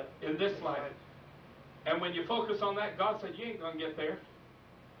in this life. And when you focus on that, God said, you ain't going to get there.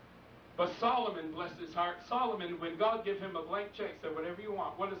 But Solomon, bless his heart, Solomon, when God gave him a blank check, said, whatever you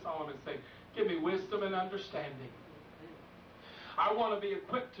want. What does Solomon say? Give me wisdom and understanding. I want to be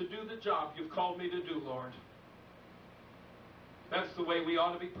equipped to do the job you've called me to do, Lord. That's the way we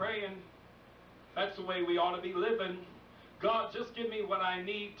ought to be praying. That's the way we ought to be living. God, just give me what I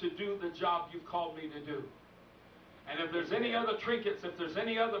need to do the job you've called me to do. And if there's any other trinkets, if there's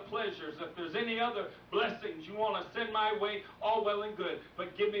any other pleasures, if there's any other blessings you want to send my way, all well and good.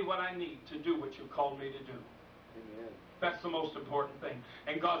 But give me what I need to do what you called me to do. Amen. That's the most important thing.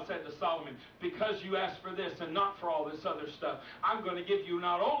 And God said to Solomon, because you asked for this and not for all this other stuff, I'm going to give you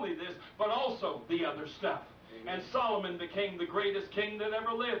not only this, but also the other stuff. Amen. And Solomon became the greatest king that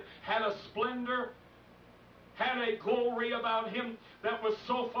ever lived. Had a splendor, had a glory about him that was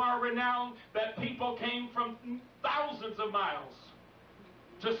so far renowned that people came from thousands of miles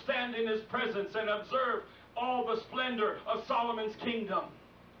to stand in his presence and observe all the splendor of Solomon's kingdom.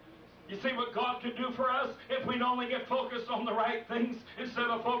 You see what God could do for us if we'd only get focused on the right things instead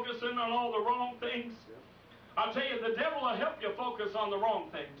of focusing on all the wrong things? I'll tell you, the devil will help you focus on the wrong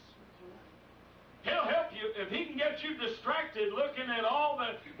things. He'll help you if he can get you distracted looking at all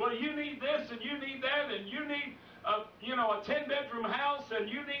the, well, you need this and you need that and you need a 10-bedroom house and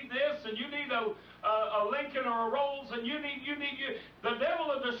you need this and you need a Lincoln or a Rolls and you need. The devil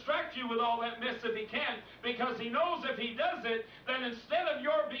will distract you with all that mess if he can, because he knows if he does it, then instead of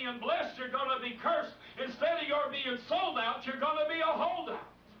your being blessed, you're going to be cursed. Instead of your being sold out, you're going to be a holdout.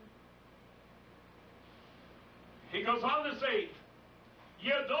 He goes on to say, ye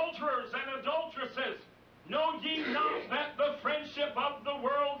adulterers and adulteresses, know ye not that the friendship of the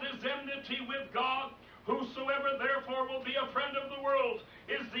world is enmity with God? Whosoever therefore will be a friend of the world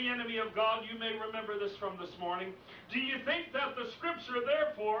is the enemy of God. You may remember this from this morning. Do you think that the scripture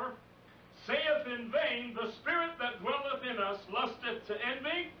therefore saith in vain, the Spirit that dwelleth in us lusteth to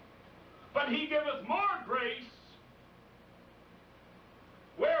envy, but he giveth more grace.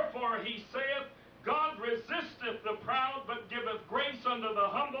 Wherefore he saith, God resisteth the proud, but giveth grace unto the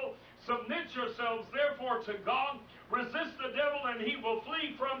humble. Submit yourselves therefore to God. Resist the devil, and he will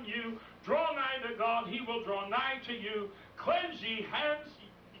flee from you. Draw nigh to God, he will draw nigh to you. Cleanse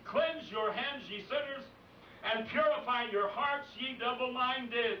your hands, ye sinners, and purify your hearts, ye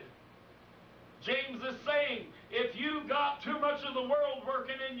double-minded. James is saying, if you got too much of the world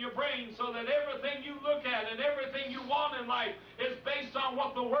working in your brain so that everything you look at and everything you want in life is based on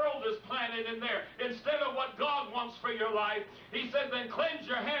what the world has planted in there instead of what God wants for your life, he said, then cleanse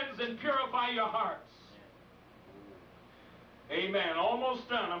your hands and purify your hearts. Amen. Almost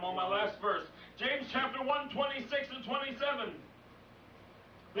done. I'm on my last verse. James chapter 1, 26 and 27.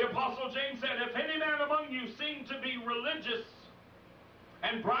 The Apostle James said, if any man among you seem to be religious,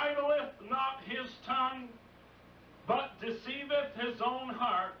 and bridleth not his tongue, but deceiveth his own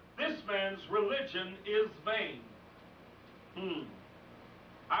heart, this man's religion is vain.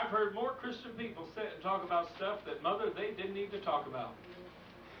 I've heard more Christian people sit and talk about stuff that, Mother, they didn't need to talk about.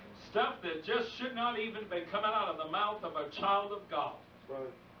 Stuff that just should not even be coming out of the mouth of a child of God. Right.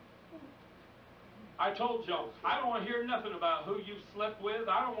 I told y'all, I don't want to hear nothing about who you've slept with.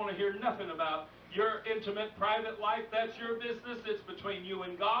 I don't want to hear nothing about your intimate, private life. That's your business. It's between you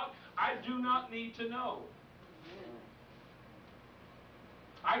and God. I do not need to know.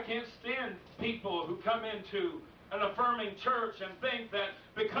 I can't stand people who come into an affirming church and think that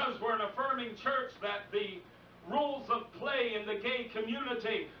because we're an affirming church that the rules of play in the gay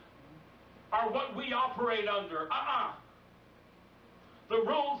community are what we operate under. The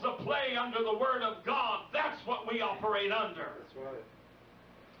rules of play under the Word of God, that's what we operate under. That's right.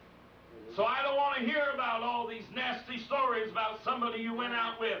 So I don't want to hear about all these nasty stories about somebody you went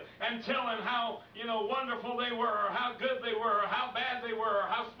out with and telling how, wonderful they were, or how good they were, or how bad they were, or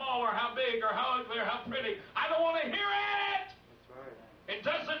how small, or how big, or how ugly, or how pretty. I don't want to hear it. That's right. It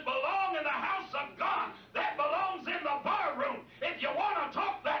doesn't belong in the house of God. That belongs in the bar room. If you want to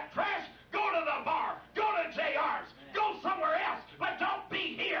talk that trash, go to the bar. Go to JR's. Go somewhere else. But don't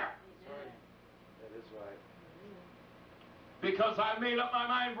be here. That's right. That is right. Because I made up my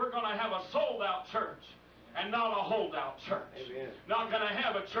mind we're going to have a sold-out church and not a holdout church. Amen. Not going to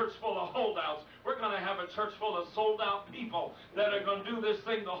have a church full of holdouts. We're going to have a church full of sold-out people that are going to do this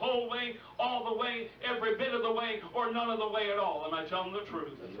thing the whole way, all the way, every bit of the way, or none of the way at all. Am I telling the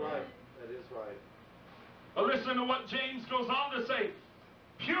truth? That's right. That is right. But listen to what James goes on to say.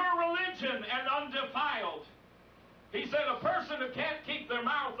 Pure religion and undefiled. He said a person who can't keep their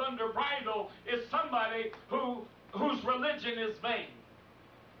mouth under bridle is somebody whose religion is vain.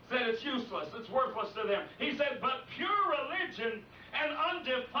 Said it's useless, it's worthless to them. He said, but pure religion and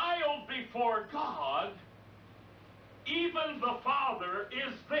undefiled before God, even the Father,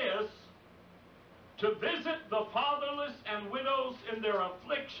 is this, to visit the fatherless and widows in their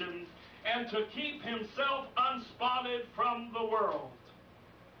affliction, and to keep himself unspotted from the world.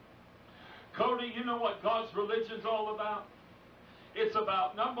 Cody, you know what God's religion's all about? It's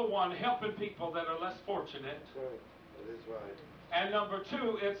about, number one, helping people that are less fortunate. That's right. That is right. And number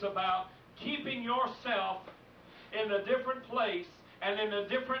two, it's about keeping yourself in a different place and in a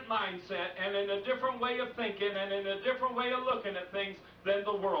different mindset and in a different way of thinking and in a different way of looking at things than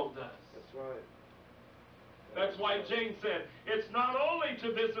the world does. That's right. That's why James said, it's not only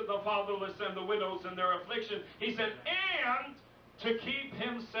to visit the fatherless and the widows in their affliction, he said, and to keep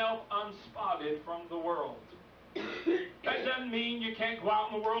himself unspotted from the world. That doesn't mean you can't go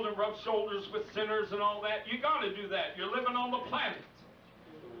out in the world and rub shoulders with sinners and all that. You got to do that. You're living on the planet.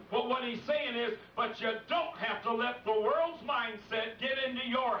 But what he's saying is, but you don't have to let the world's mindset get into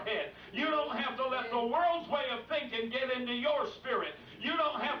your head. You don't have to let the world's way of thinking get into your spirit. You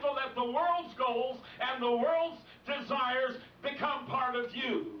don't have to let the world's goals and the world's desires become part of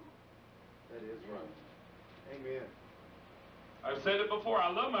you. That is right. Amen. I've said it before, I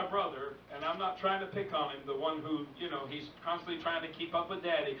love my brother, and I'm not trying to pick on him, the one who, he's constantly trying to keep up with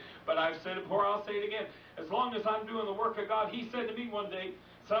Daddy. But I've said it before, I'll say it again. As long as I'm doing the work of God, he said to me one day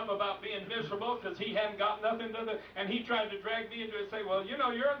something about being miserable because he hadn't got nothing to do, and he tried to drag me into it and say, well, you're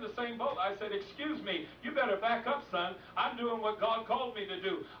in the same boat. I said, excuse me, you better back up, son. I'm doing what God called me to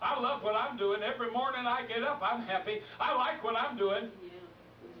do. I love what I'm doing. Every morning I get up, I'm happy. I like what I'm doing.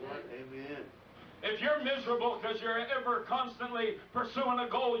 That's right. Amen. If you're miserable because you're ever constantly pursuing a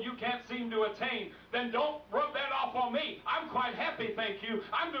goal you can't seem to attain, then don't rub that off on me. I'm quite happy, thank you.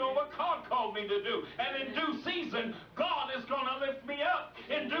 I'm doing what God called me to do. And in due season, God is going to lift me up.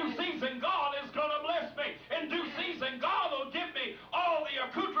 In due season, God is going to bless me. In due season, God will give me all the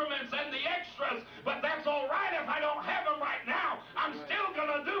accoutrements and the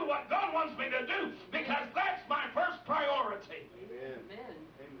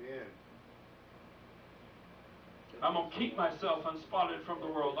I'm going to keep myself unspotted from the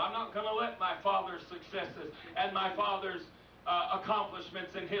world. I'm not going to let my father's successes and my father's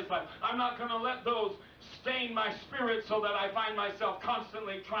accomplishments in his life, I'm not going to let those stain my spirit so that I find myself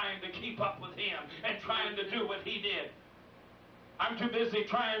constantly trying to keep up with him and trying to do what he did. I'm too busy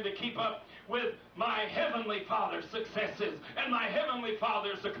trying to keep up with my Heavenly Father's successes and my Heavenly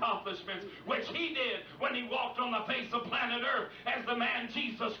Father's accomplishments, which he did when he walked on the face of planet Earth as the man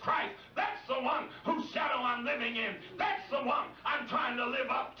Jesus Christ. That's the one whose shadow I'm living in. That's the one I'm trying to live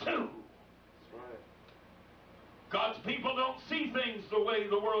up to. That's right. God's people don't see things the way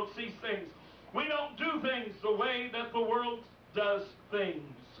the world sees things. We don't do things the way that the world does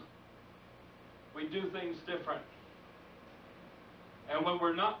things. We do things different. And when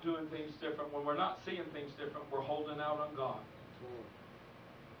we're not doing things different, when we're not seeing things different, we're holding out on God.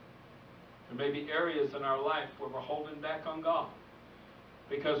 There may be areas in our life where we're holding back on God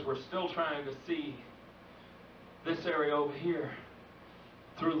because we're still trying to see this area over here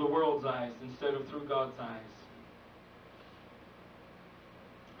through the world's eyes instead of through God's eyes.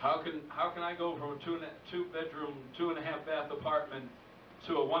 How can I go from a two bedroom, 2.5 bath apartment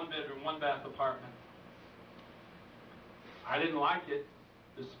to a 1 bedroom, 1 bath apartment? I didn't like it.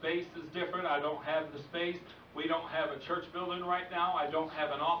 The space is different. I don't have the space. We don't have a church building right now. I don't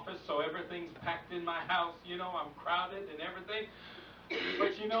have an office, so everything's packed in my house. You know, I'm crowded and everything.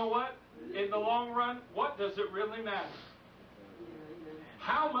 But you know what? In the long run, what does it really matter?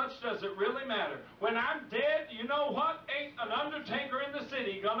 How much does it really matter? When I'm dead, you know what? Ain't an undertaker in the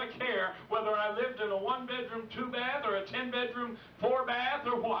city gonna care whether I lived in a 1 bedroom, 2 bath, or a 10 bedroom, 4 bath,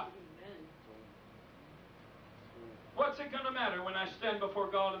 or what? What's it going to matter when I stand before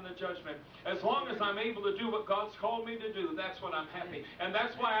God in the judgment? As long as I'm able to do what God's called me to do, that's when I'm happy. And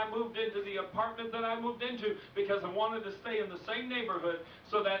that's why I moved into the apartment that I moved into, because I wanted to stay in the same neighborhood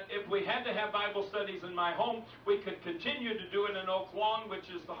so that if we had to have Bible studies in my home, we could continue to do it in Oak Lawn,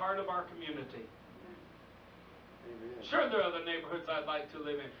 which is the heart of our community. Sure, there are other neighborhoods I'd like to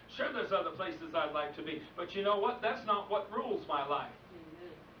live in. Sure, there's other places I'd like to be. But you know what? That's not what rules my life.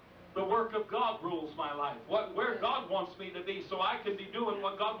 The work of God rules my life. Where God wants me to be so I can be doing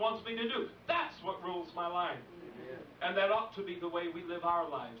what God wants me to do. That's what rules my life. Amen. And that ought to be the way we live our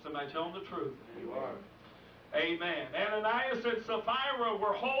lives. Am I telling the truth? You are. Amen. Ananias and Sapphira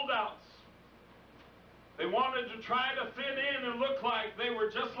were holdouts. They wanted to try to fit in and look like they were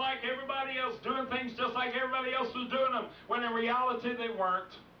just like everybody else, doing things just like everybody else was doing them, when in reality they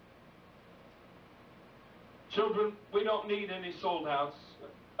weren't. Children, we don't need any holdouts.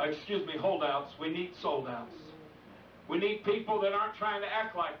 We need sold outs. We need people that aren't trying to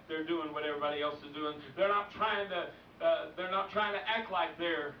act like they're doing what everybody else is doing. They're not trying to act like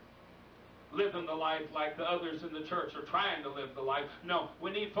they're living the life like the others in the church are trying to live the life. No,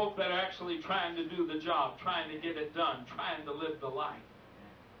 we need folk that are actually trying to do the job, trying to get it done, trying to live the life.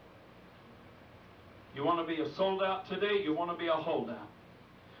 You want to be a sold out today? You want to be a holdout?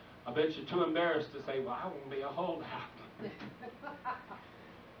 I bet you're too embarrassed to say, well, I want to be a holdout.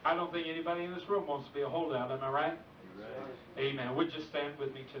 I don't think anybody in this room wants to be a holdout, am I right? Right. Amen. Would you stand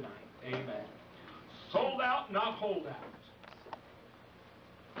with me tonight? Amen. Sold out, not holdout.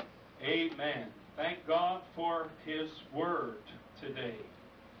 Amen. Thank God for His Word today.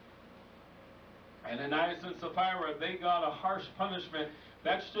 Ananias and Sapphira, they got a harsh punishment.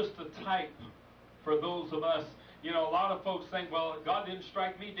 That's just a type for those of us. You know, a lot of folks think, well, God didn't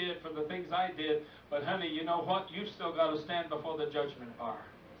strike me dead for the things I did. But honey, you know what? You've still got to stand before the judgment bar.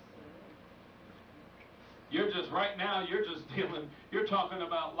 You're talking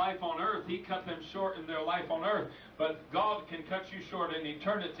about life on earth. He cut them short in their life on earth. But God can cut you short in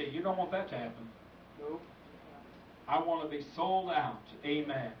eternity. You don't want that to happen. Nope. I want to be sold out,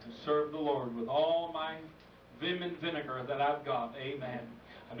 amen, to serve the Lord with all my vim and vinegar that I've got, amen.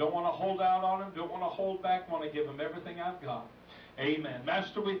 I don't want to hold out on Him, don't want to hold back, I want to give Him everything I've got. Amen.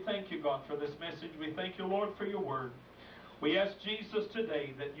 Master, we thank you, God, for this message. We thank you, Lord, for your word. We ask Jesus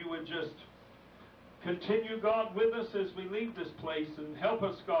today that you would just continue, God, with us as we leave this place and help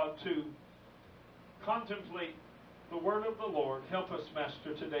us, God, to contemplate the word of the Lord. Help us,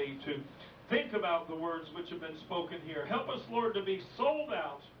 Master, today to think about the words which have been spoken here. Help us, Lord, to be sold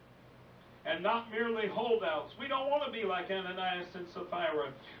out and not merely holdouts. We don't want to be like Ananias and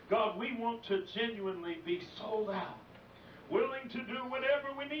Sapphira. God, we want to genuinely be sold out, willing to do whatever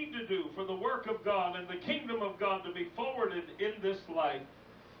we need to do for the work of God and the kingdom of God to be forwarded in this life.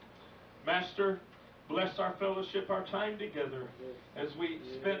 Master, bless our fellowship, our time together as we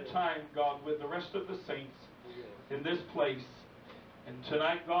spend time, God, with the rest of the saints in this place. And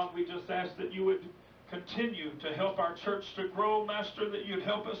tonight, God, we just ask that you would continue to help our church to grow, Master, that you'd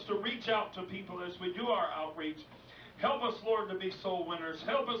help us to reach out to people as we do our outreach, Help us, Lord, to be soul winners.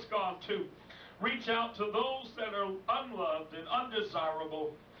 Help us, God, to reach out to those that are unloved and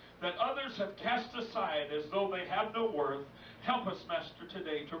undesirable, that others have cast aside as though they have no worth. Help us, Master,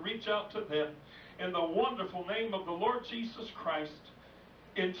 today to reach out to them in the wonderful name of the Lord Jesus Christ.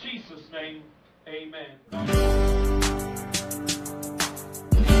 In Jesus' name, amen.